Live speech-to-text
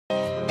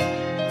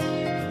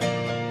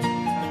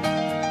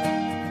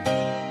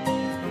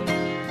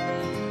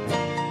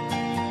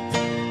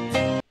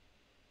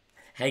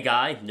Hey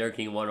guys,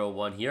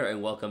 NerdKing101 here,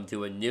 and welcome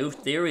to a new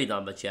series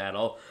on the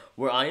channel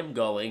where I am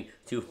going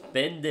to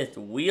spin this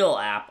wheel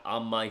app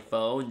on my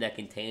phone that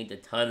contains a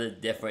ton of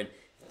different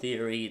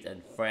series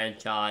and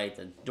franchise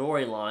and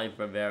storylines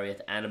from various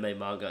anime,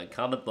 manga, and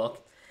comic books,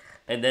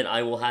 and then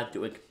I will have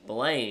to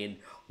explain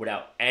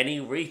without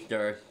any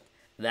research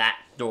that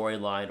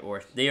storyline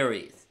or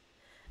series.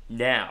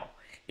 Now,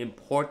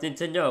 important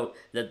to note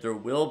that there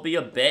will be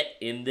a bit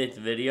in this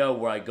video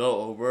where I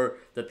go over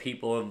the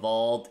people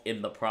involved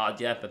in the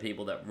project, the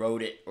people that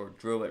wrote it or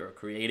drew it or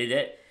created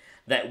it,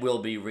 that will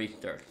be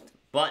researched.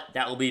 But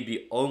that will be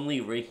the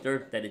only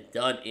research that is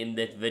done in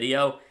this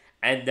video,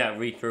 and that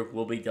research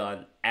will be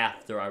done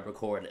after I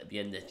record the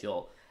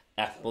initial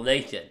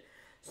explanation.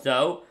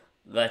 So,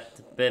 let's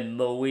spin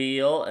the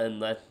wheel and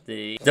let's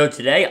see. So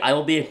today I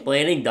will be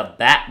explaining the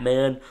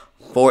Batman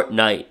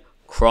Fortnite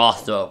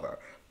crossover.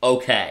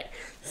 Okay,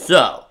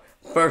 so,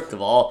 first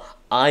of all,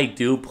 I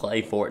do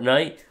play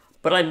Fortnite,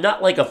 but I'm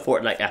not like a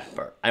Fortnite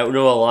expert. I don't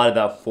know a lot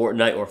about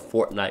Fortnite or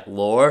Fortnite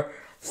lore,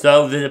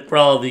 so this is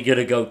probably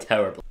gonna go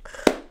terribly.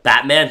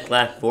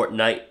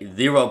 Batman/Fortnite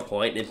 0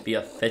 Point is the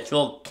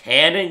official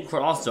canon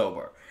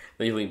crossover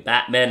between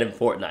Batman and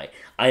Fortnite.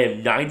 I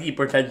am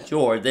 90%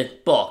 sure this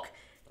book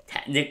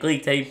technically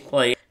takes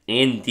place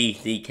in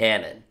DC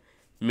canon,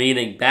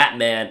 meaning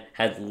Batman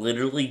has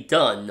literally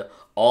done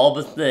all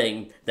the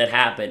things that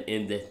happen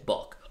in this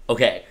book.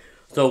 Okay,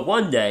 so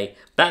one day,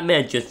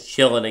 Batman's just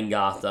chilling in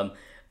Gotham.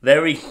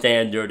 Very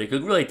standard. It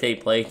could really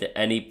take place at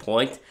any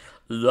point,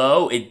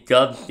 though it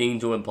does seem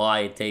to imply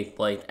it takes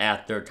place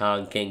after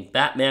Tom King's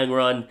Batman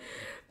run,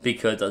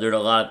 because there's a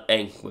lot of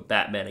angst with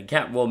Batman and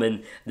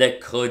Catwoman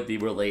that could be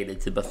related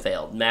to the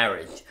failed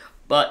marriage.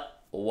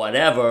 But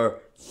whatever,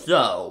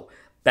 so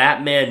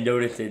Batman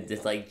notices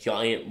this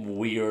giant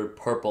weird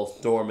purple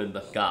storm in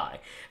the sky.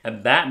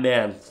 And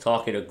Batman's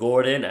talking to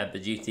Gordon at the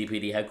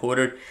GCPD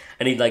headquarters,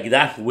 and he's like,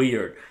 that's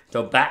weird.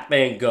 So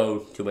Batman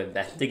goes to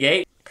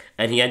investigate,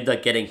 and he ends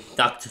up getting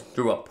sucked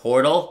through a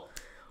portal,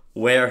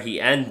 where he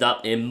ends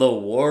up in the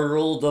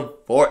world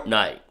of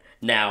Fortnite.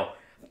 Now,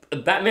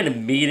 Batman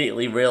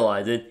immediately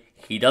realizes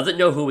he doesn't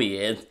know who he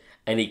is,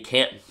 and he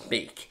can't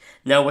speak.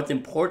 Now, what's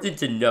important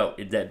to note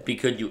is that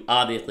because you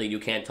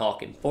can't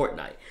talk in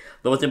Fortnite,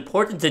 but what's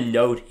important to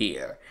note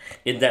here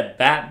is that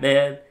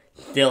Batman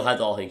still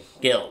has all his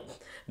skills.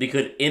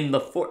 Because in the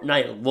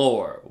Fortnite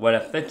lore, when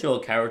a fictional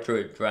character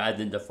is dragged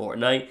into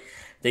Fortnite,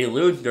 they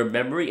lose their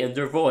memory and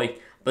their voice,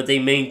 but they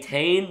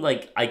maintain,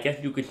 I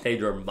guess you could say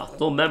their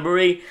muscle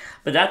memory,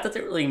 but that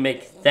doesn't really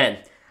make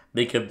sense,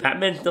 because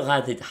Batman still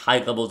has his high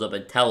levels of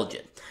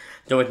intelligence.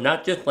 So it's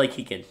not just like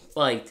he can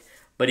fight,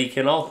 but he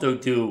can also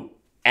do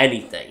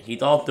anything.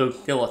 He's also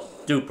still a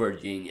super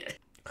genius.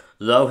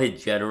 Though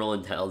his general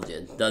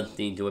intelligence does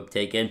seem to have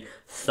taken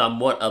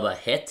somewhat of a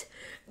hit,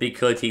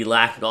 because he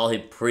lacked all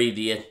his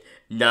previous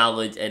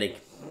knowledge and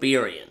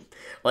experience.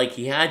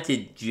 He had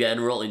his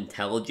general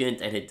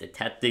intelligence and his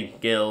detective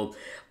skills,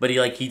 but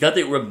he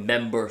doesn't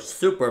remember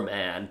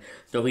Superman,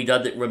 so he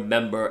doesn't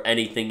remember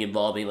anything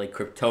involving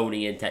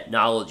Kryptonian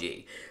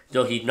technology.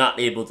 So he's not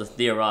able to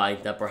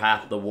theorize that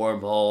perhaps the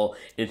wormhole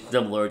is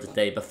similar to,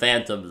 say, the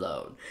Phantom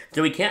Zone.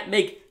 So he can't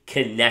make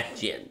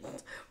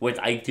connections, which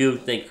I do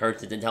think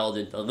hurts his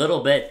intelligence a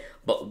little bit,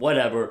 but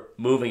whatever,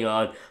 moving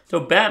on. So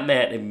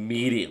Batman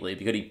immediately,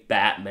 because he's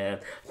Batman,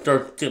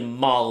 starts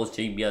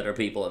demolishing the other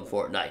people in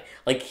Fortnite.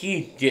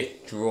 He's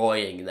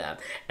destroying them.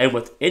 And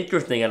what's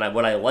interesting, and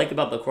what I like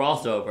about the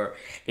crossover,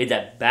 is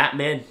that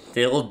Batman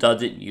still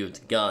doesn't use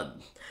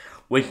guns.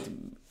 Which,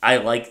 I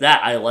like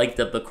that. I like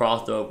that the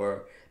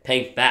crossover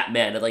paints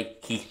Batman and,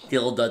 he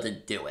still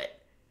doesn't do it.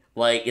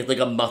 It's like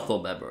a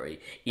muscle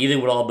memory.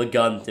 Even with all the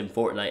guns in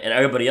Fortnite, and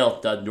everybody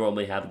else does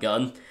normally have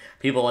guns,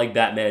 people like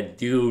Batman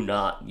do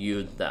not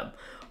use them,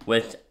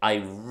 which I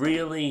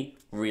really,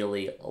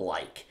 really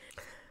like.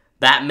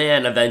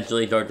 Batman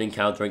eventually starts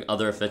encountering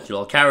other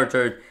fictional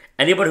characters.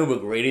 Anybody who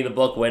was reading the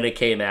book when it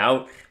came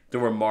out, there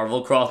were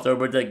Marvel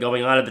crossovers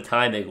going on at the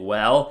time as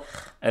well,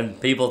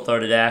 and people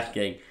started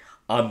asking,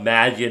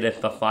 imagine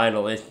if the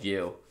final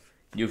issue,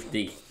 you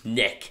see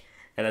Nick,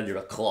 and under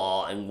the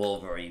Claw and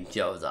Wolverine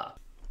shows up.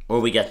 Or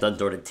we get some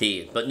sort of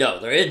tease. But no,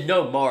 there is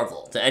no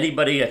Marvel. To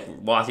anybody that's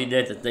watching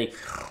this and think,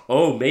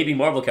 oh, maybe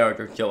Marvel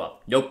characters show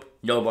up. Nope,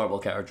 no Marvel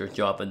characters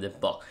show up in this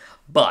book.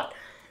 But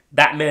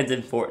Batman's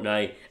in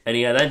Fortnite, and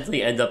he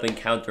eventually ends up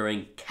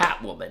encountering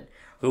Catwoman,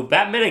 who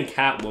Batman and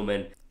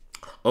Catwoman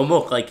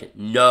almost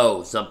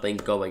know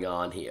something's going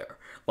on here.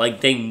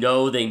 They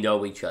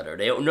know each other.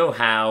 They don't know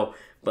how,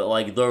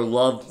 but their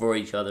love for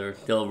each other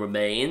still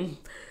remains.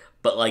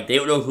 But they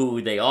don't know who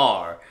they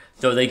are.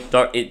 So they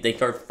start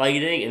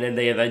fighting, and then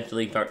they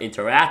eventually start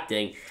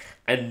interacting,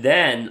 and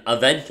then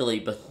eventually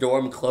the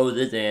storm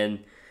closes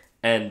in,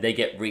 and they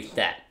get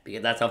reset,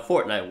 because that's how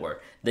Fortnite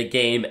works. The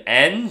game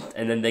ends,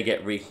 and then they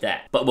get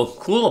reset. But what's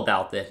cool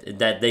about this is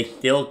that they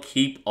still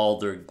keep all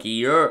their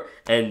gear,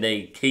 and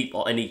they keep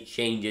any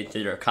changes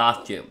to their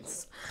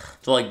costumes.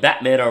 So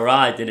Batman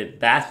arrives in his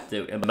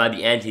batsuit, and by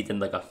the end he's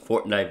in a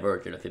Fortnite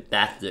version of his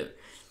batsuit.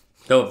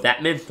 So if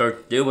Batman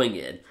starts doing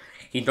it,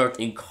 he starts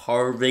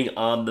carving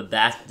on the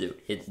bat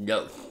suit his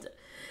notes.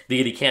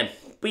 Because he can't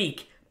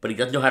speak, but he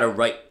doesn't know how to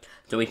write.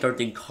 So he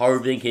starts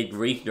carving his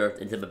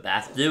research into the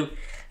bat suit,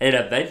 and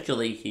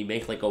eventually he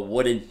makes like a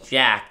wooden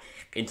shack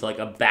into like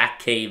a bat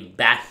cave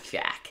bat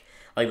shack.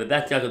 Like the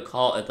best I could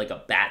call it, it's like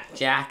a bat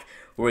shack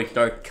where he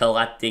starts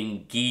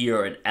collecting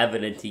gear and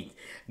evidence he's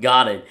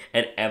gotten.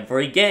 And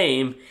every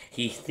game,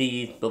 he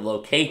sees the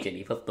location.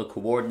 He puts the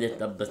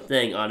coordinates of the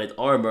thing on his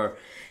armor.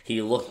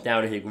 He looks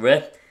down at his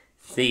wrist,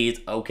 sees,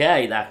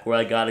 okay, that's where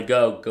I gotta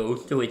go.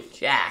 Goes to his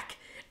shack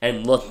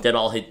and looks at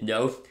all his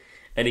notes.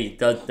 And he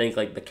does things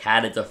like the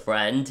cat is a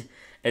friend.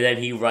 And then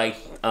he writes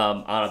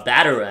on a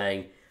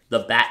batarang, the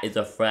bat is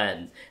a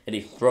friend. And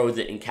he throws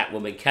it and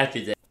Catwoman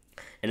catches it.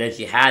 And then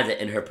she has it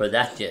in her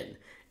possession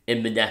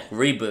in the next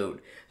reboot.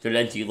 So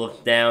then she looks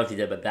down, she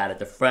says, the bat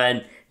is a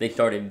friend. They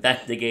start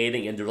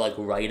investigating, and they're like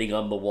writing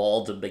on the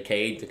walls of the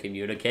cave to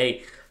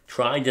communicate,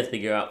 trying to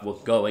figure out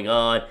what's going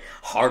on.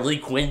 Harley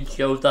Quinn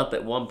shows up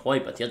at one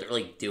point, but she doesn't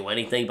really do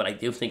anything, but I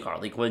do think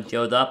Harley Quinn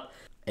shows up.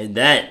 And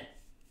then,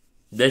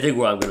 this is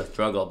where I'm going to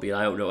struggle, because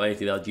I don't know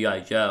anything about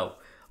G.I. Joe.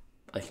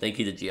 I think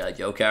he's a G.I.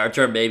 Joe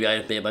character, maybe I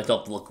just made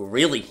myself look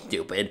really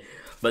stupid.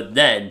 But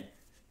then,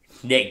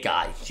 Snake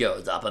Eyes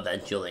shows up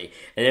eventually.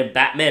 And then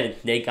Batman and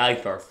Snake Eyes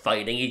start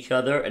fighting each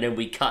other. And then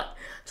we cut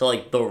to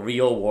like the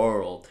real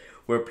world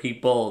where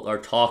people are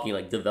talking,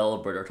 like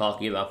developers are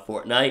talking about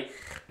Fortnite.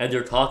 And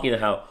they're talking about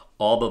how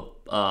all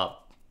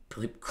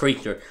the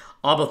creatures,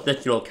 all the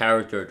fictional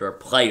characters or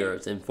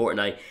players in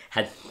Fortnite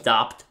had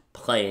stopped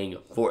playing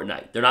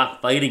Fortnite. They're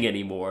not fighting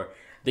anymore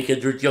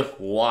because they're just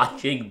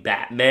watching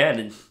Batman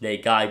and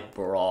Snake Eyes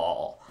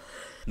brawl.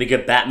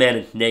 Because Batman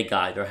and Snake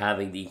Eyes are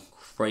having these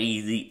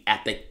crazy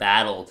epic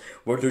battles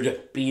where they're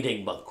just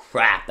beating the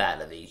crap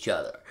out of each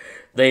other.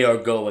 They are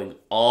going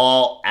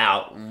all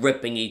out,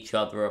 ripping each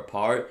other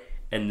apart,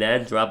 and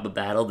then throughout the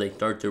battle they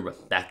start to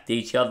respect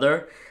each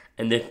other,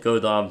 and this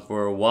goes on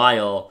for a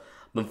while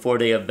before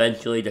they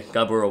eventually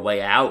discover a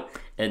way out,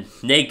 and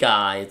Snake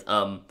Eyes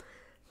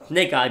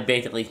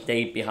basically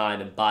stays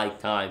behind and buys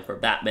time for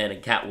Batman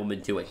and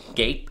Catwoman to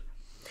escape.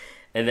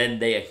 And then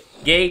they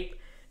escape,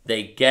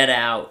 they get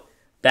out,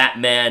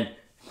 Batman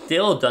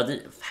still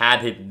doesn't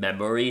have his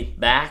memories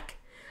back,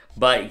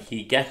 but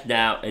he gets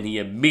out and he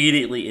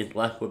immediately is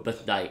left with the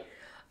night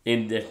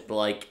in this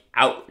like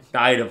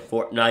outside of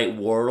Fortnite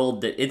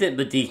world that isn't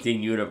the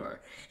DC universe.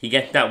 He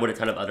gets out with a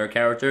ton of other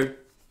characters,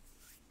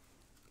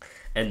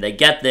 and they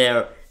get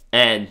there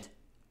and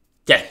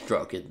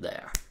Deathstroke is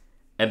there.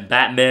 And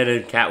Batman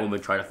and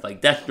Catwoman try to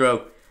fight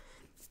Deathstroke.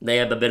 They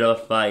have a bit of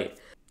a fight.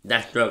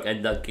 Deathstroke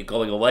ends up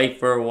going away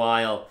for a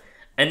while.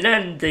 And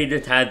then they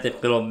just have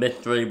this little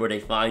mystery where they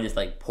find this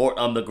like port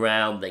on the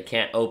ground. They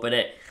can't open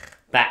it.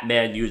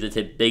 Batman uses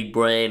his big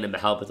brain and the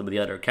help of some of the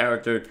other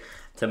characters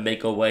to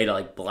make a way to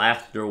like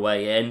blast their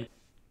way in.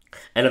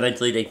 And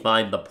eventually they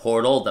find the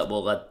portal that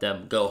will let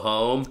them go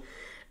home.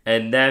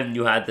 And then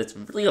you have this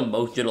really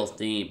emotional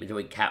scene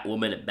between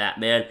Catwoman and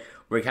Batman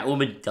where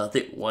Catwoman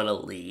doesn't want to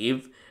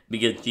leave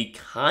because she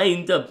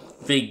kind of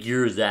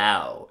figures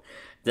out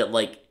that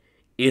like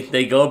if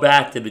they go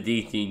back to the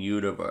DC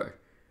universe,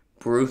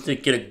 Bruce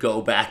is gonna go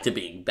back to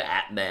being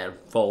Batman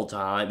full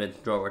time and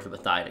throw her to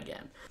the side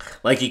again.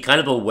 Like, he's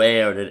kind of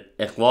aware that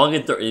as long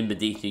as they're in the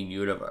DC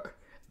universe,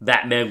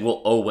 Batman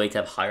will always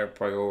have higher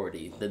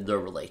priorities than their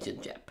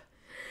relationship.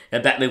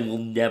 And Batman will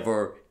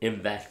never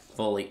invest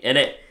fully in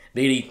it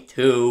because he's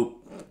too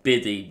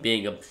busy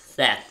being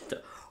obsessed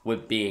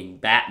with being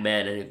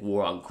Batman and his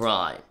war on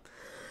crime.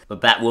 But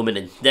Batwoman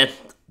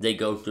insists they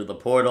go through the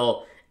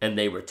portal and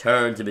they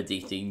return to the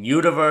DC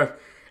universe.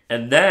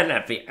 And then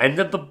at the end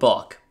of the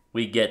book,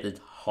 we get this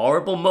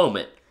horrible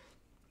moment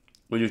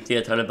when you see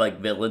a ton of like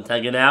villains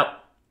hanging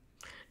out,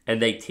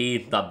 and they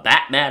tease the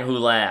Batman who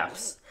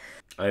laughs.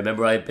 I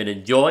remember I've been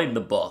enjoying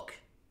the book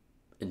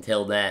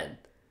until then,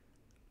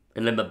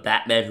 and then the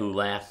Batman who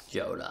laughs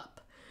showed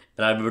up,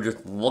 and I remember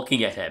just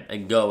looking at him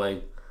and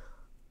going,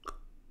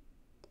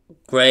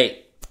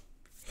 "Great,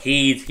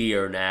 he's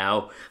here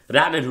now." The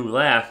Batman who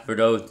laughs, for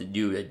those of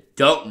you that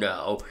don't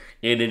know,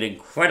 in an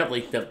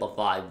incredibly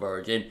simplified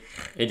version,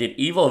 is an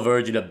evil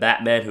version of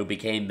Batman who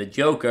became the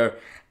Joker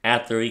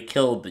after he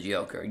killed the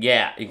Joker.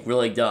 Yeah, it's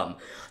really dumb.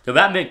 So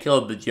Batman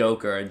killed the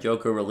Joker, and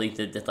Joker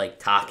releases this like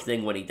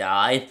toxin when he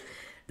dies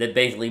that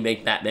basically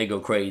makes Batman go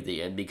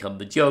crazy and become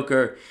the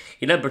Joker.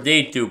 He then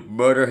proceeds to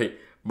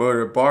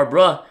murder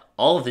Barbara,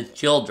 all of his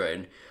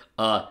children,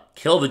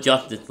 kill the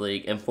Justice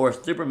League, and force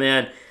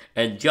Superman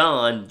and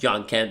John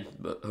Kent,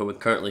 who is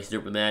currently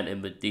Superman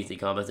in the DC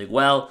Comics as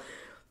well.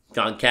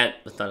 John Kent,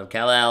 the son of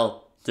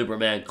Kal-El,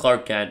 Superman,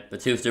 Clark Kent, the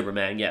two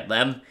Superman,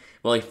 them.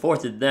 Well, he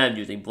forces them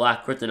using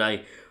black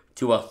kryptonite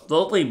to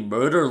slowly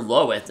murder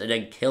Lois and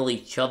then kill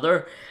each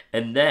other,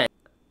 and then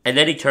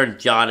he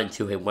turns John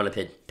into one of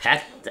his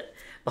pets.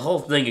 The whole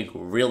thing is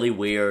really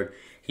weird.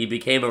 He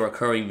became a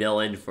recurring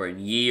villain for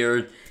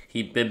years.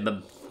 He's been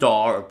the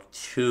star of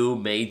two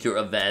major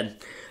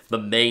events. The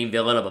main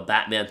villain of a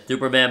Batman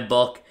Superman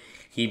book.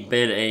 He's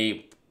been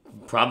a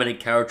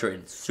prominent character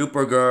in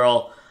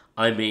Supergirl.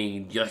 I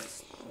mean,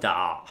 just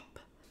stop.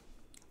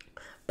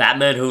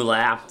 Batman Who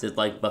Laughs is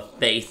like the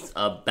face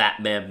of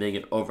Batman being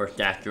an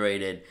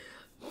oversaturated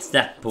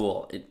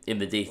cesspool in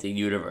the DC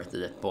universe at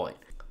this point.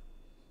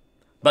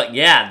 But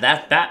yeah,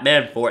 that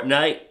Batman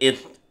Fortnite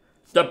is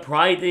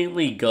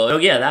surprisingly good. So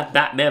yeah, that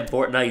Batman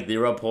Fortnite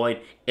 0 Point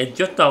is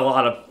just a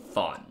lot of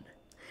fun.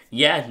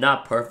 Yeah, it's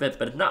not perfect,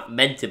 but it's not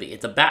meant to be.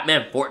 It's a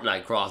Batman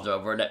Fortnite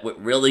crossover that with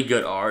really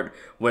good art,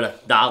 with a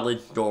solid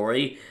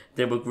story,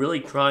 that was really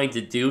trying to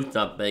do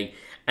something,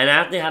 and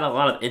actually had a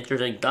lot of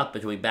interesting stuff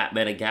between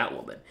Batman and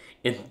Catwoman.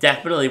 It's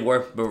definitely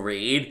worth the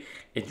read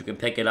if you can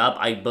pick it up.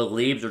 I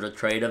believe there's a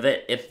trade of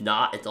it. If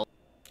not,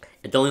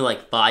 it's only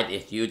like 5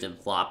 issues and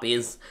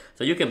floppies,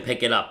 so you can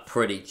pick it up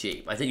pretty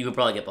cheap. I think you can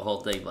probably get the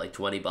whole thing for like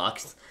 20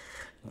 bucks.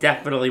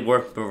 Definitely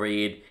worth the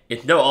read.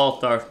 It's no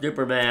All-Star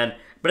Superman,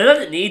 but it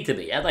doesn't need to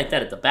be. As I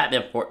said, it's a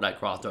Batman Fortnite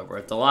crossover.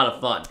 It's a lot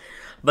of fun.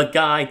 But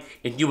guys,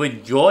 if you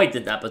enjoyed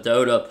this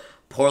episode of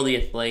Poorly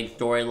Explained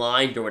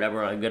Storylines, or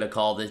whatever I'm going to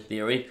call this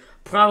series,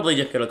 probably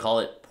just going to call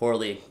it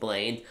Poorly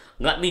Explained,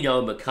 let me know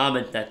in the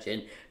comment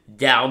section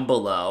down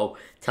below.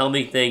 Tell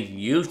me things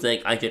you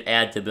think I should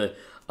add to the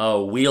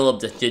wheel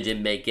of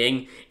decision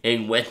making,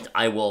 in which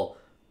I will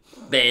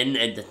spin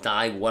and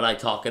decide what I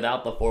talk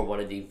about before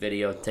one of these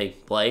videos takes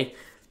place.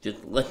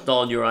 Just list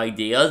all your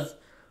ideas.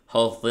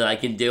 Hopefully I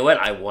can do it.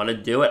 I want to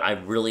do it. I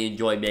really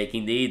enjoy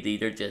making these.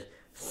 These are just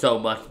so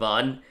much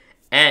fun.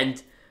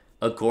 And,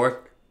 of course,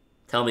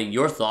 tell me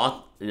your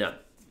thoughts.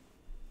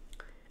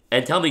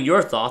 And tell me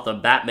your thoughts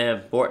on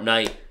Batman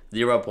Fortnite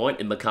 0 Point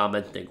in the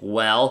comments as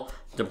well.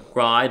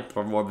 Subscribe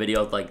for more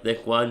videos like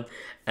this one.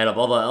 And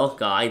above all else,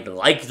 guys,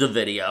 like the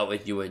video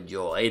if you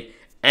enjoyed.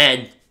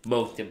 And,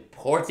 most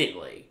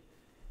importantly,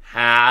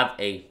 have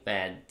a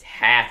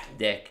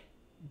fantastic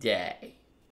day.